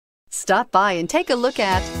Stop by and take a look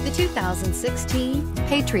at the 2016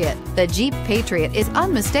 Patriot. The Jeep Patriot is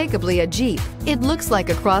unmistakably a Jeep. It looks like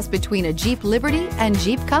a cross between a Jeep Liberty and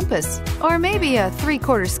Jeep Compass, or maybe a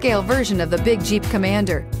 3/4 scale version of the big Jeep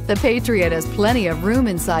Commander. The Patriot has plenty of room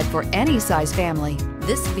inside for any size family.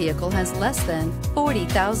 This vehicle has less than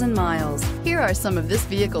 40,000 miles. Here are some of this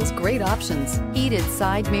vehicle's great options: heated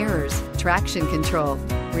side mirrors, traction control,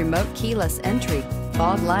 remote keyless entry,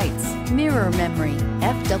 fog lights, mirror memory,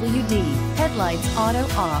 FWD, headlights auto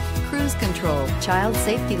off, cruise control, child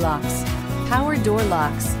safety locks, power door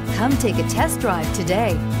locks. Come take a test drive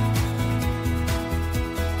today.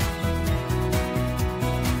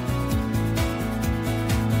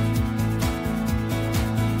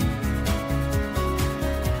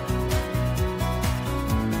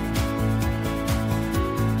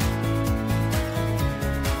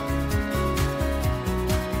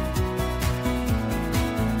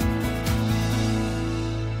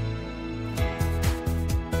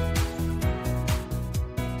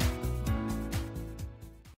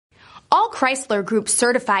 All Chrysler Group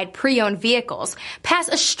certified pre-owned vehicles pass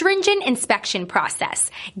a stringent inspection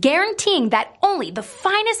process, guaranteeing that only the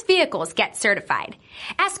finest vehicles get certified.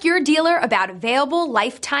 Ask your dealer about available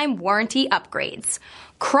lifetime warranty upgrades.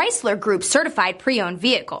 Chrysler Group certified pre-owned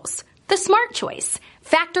vehicles, the smart choice,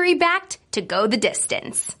 factory backed to go the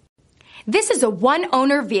distance. This is a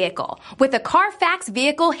one-owner vehicle with a CARFAX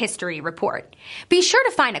Vehicle History Report. Be sure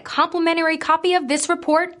to find a complimentary copy of this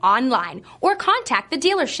report online or contact the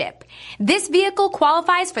dealership. This vehicle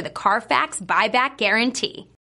qualifies for the CARFAX buyback guarantee.